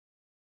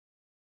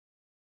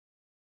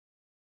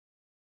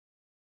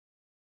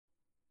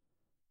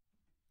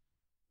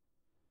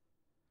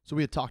So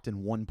we had talked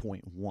in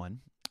 1.1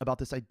 about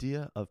this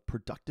idea of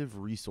productive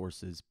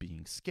resources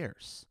being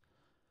scarce.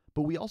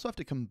 But we also have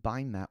to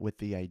combine that with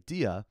the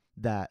idea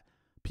that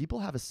people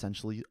have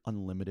essentially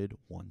unlimited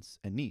wants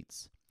and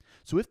needs.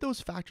 So if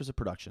those factors of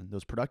production,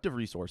 those productive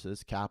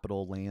resources,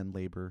 capital, land,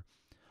 labor,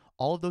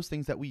 all of those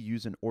things that we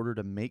use in order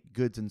to make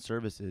goods and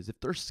services, if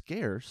they're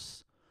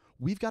scarce,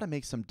 we've got to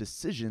make some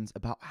decisions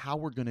about how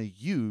we're going to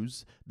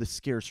use the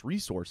scarce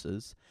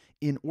resources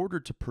in order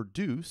to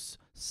produce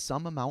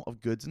some amount of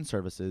goods and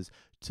services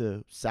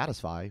to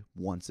satisfy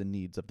wants and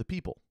needs of the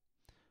people.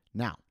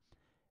 Now,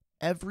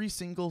 every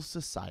single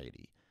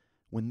society,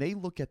 when they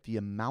look at the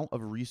amount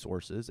of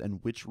resources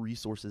and which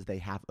resources they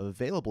have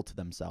available to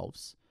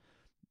themselves,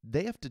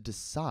 they have to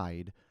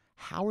decide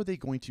how are they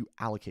going to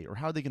allocate or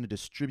how are they going to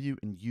distribute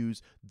and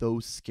use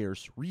those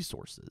scarce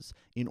resources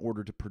in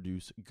order to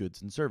produce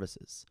goods and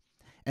services.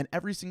 And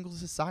every single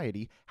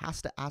society has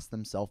to ask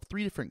themselves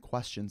three different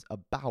questions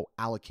about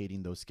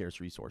allocating those scarce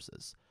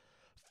resources.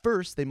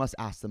 First, they must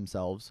ask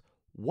themselves,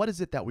 what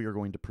is it that we are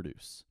going to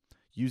produce?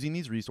 Using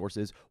these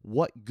resources,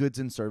 what goods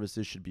and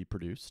services should be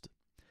produced?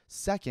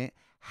 Second,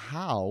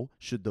 how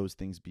should those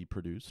things be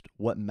produced?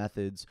 What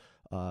methods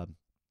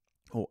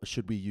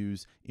should we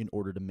use in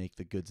order to make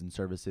the goods and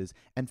services?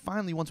 And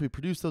finally, once we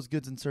produce those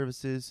goods and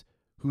services,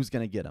 who's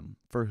going to get them?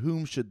 For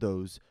whom should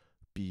those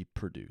be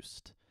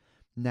produced?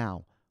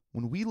 Now,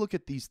 when we look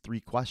at these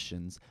three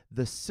questions,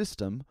 the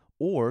system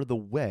or the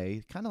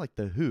way, kind of like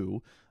the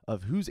who,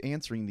 of who's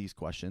answering these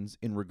questions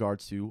in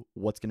regards to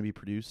what's going to be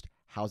produced,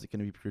 how's it going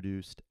to be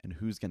produced, and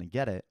who's going to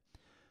get it,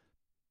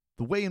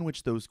 the way in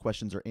which those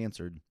questions are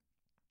answered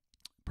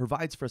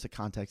provides for us a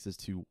context as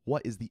to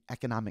what is the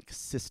economic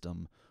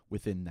system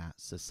within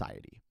that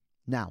society.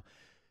 Now,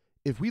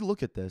 if we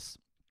look at this,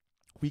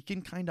 we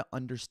can kind of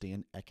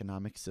understand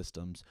economic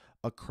systems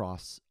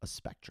across a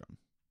spectrum.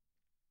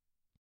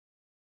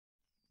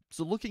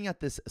 So looking at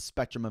this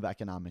spectrum of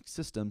economic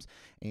systems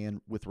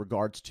and with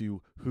regards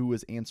to who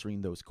is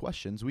answering those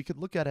questions, we could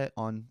look at it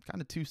on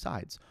kind of two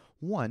sides.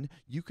 One,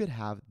 you could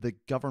have the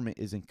government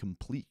is in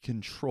complete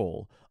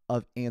control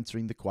of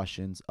answering the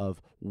questions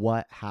of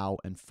what, how,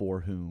 and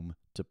for whom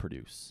to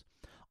produce.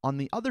 On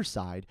the other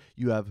side,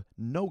 you have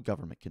no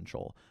government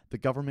control. The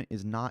government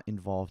is not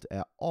involved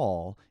at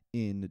all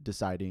in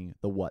deciding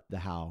the what, the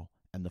how,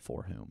 and the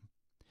for whom.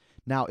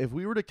 Now, if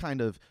we were to kind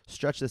of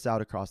stretch this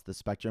out across the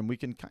spectrum, we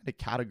can kind of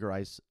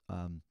categorize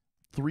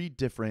three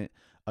different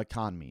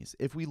economies.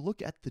 If we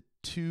look at the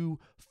two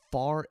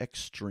far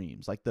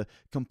extremes, like the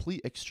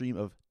complete extreme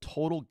of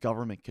total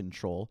government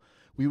control,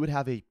 we would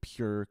have a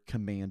pure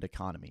command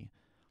economy.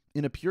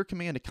 In a pure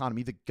command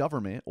economy, the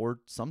government or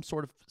some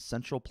sort of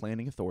central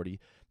planning authority,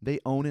 they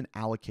own and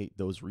allocate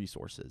those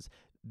resources.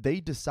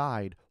 They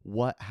decide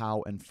what,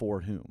 how, and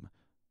for whom.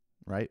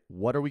 Right?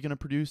 What are we going to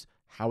produce?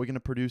 How are we going to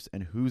produce?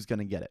 And who's going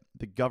to get it?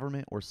 The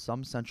government or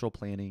some central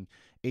planning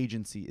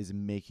agency is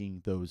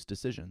making those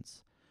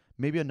decisions.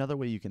 Maybe another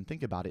way you can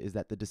think about it is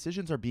that the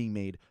decisions are being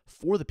made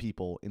for the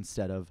people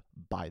instead of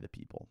by the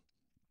people.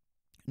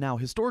 Now,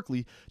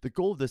 historically, the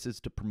goal of this is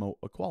to promote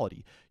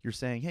equality. You're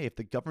saying, hey, if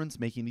the government's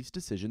making these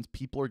decisions,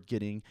 people are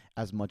getting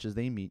as much as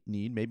they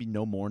need, maybe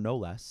no more, no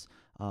less.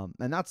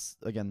 And that's,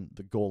 again,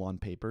 the goal on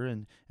paper.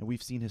 And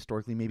we've seen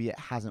historically, maybe it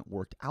hasn't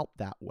worked out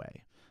that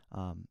way.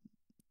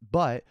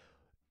 But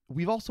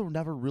we've also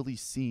never really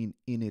seen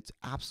in its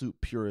absolute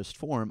purest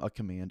form a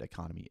command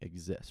economy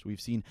exist. We've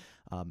seen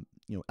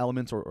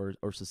elements or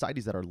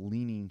societies that are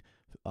leaning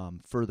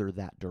further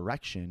that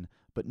direction,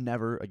 but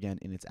never, again,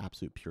 in its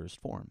absolute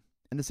purest form.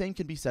 And the same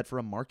can be said for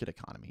a market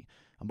economy.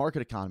 A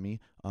market economy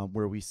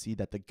where we see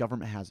that the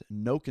government has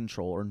no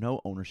control or no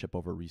ownership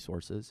over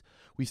resources.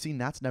 We've seen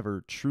that's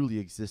never truly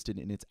existed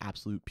in its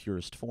absolute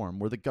purest form,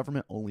 where the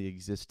government only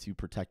exists to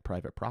protect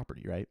private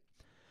property, right?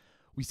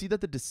 We see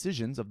that the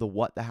decisions of the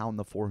what, the how, and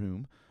the for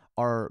whom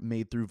are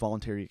made through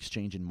voluntary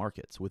exchange in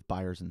markets with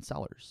buyers and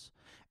sellers.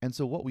 And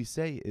so what we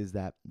say is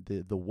that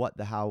the what,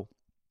 the how,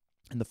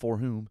 and the for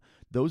whom,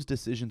 those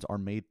decisions are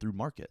made through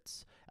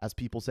markets. As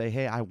people say,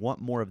 hey, I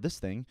want more of this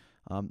thing,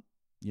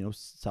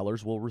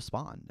 sellers will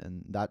respond,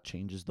 and that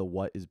changes the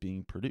what is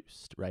being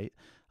produced, right?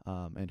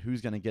 And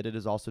who's going to get it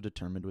is also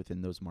determined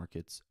within those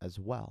markets as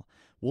well.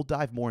 We'll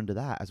dive more into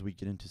that as we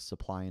get into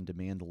supply and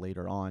demand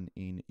later on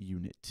in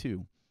Unit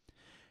 2.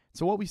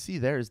 So what we see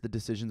there is the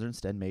decisions are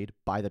instead made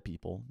by the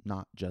people,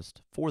 not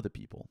just for the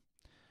people.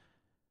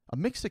 A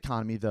mixed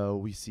economy, though,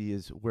 we see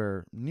is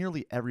where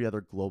nearly every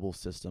other global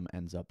system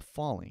ends up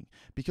falling,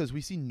 because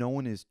we see no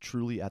one is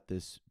truly at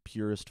this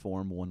purest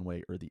form one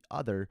way or the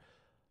other.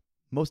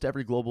 Most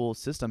every global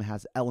system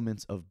has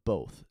elements of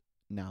both.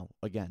 Now,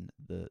 again,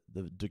 the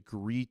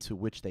degree to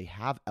which they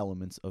have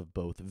elements of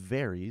both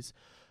varies,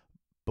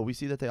 but we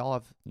see that they all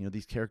have,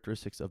 these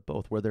characteristics of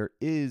both, where there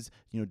is,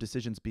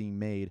 decisions being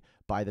made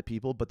by the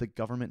people, but the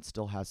government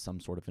still has some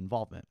sort of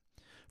involvement.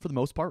 For the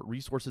most part,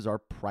 resources are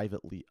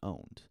privately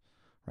owned,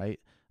 right?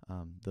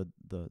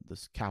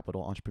 this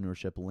capital,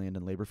 entrepreneurship, land,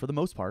 and labor, for the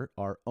most part,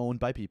 are owned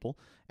by people,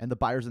 and the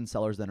buyers and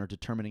sellers then are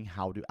determining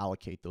how to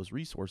allocate those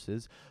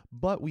resources.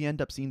 But we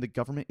end up seeing the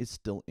government is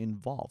still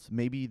involved.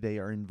 Maybe they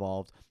are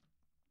involved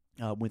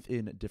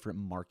within different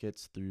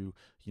markets through,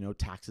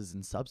 taxes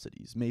and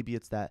subsidies. Maybe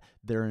it's that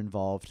they're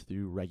involved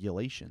through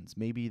regulations.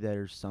 Maybe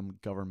there's some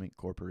government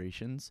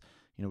corporations.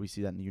 We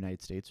see that in the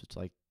United States. It's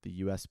like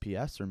the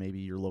USPS, or maybe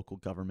your local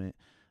government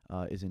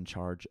is in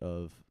charge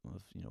of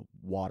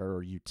water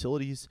or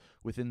utilities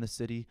within the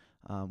city.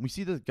 We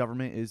see that the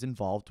government is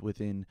involved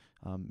within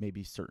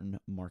maybe certain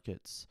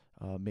markets,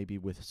 maybe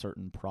with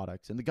certain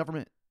products, and the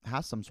government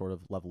has some sort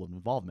of level of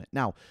involvement.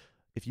 Now,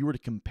 if you were to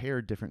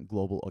compare different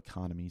global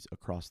economies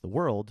across the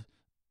world,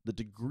 the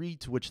degree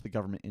to which the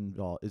government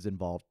is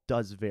involved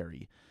does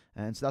vary.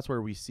 And so that's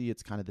where we see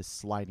it's kind of this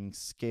sliding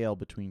scale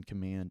between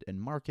command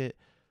and market.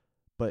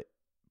 But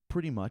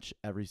pretty much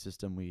every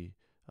system we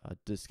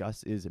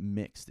discuss is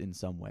mixed in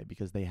some way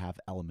because they have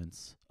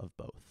elements of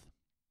both.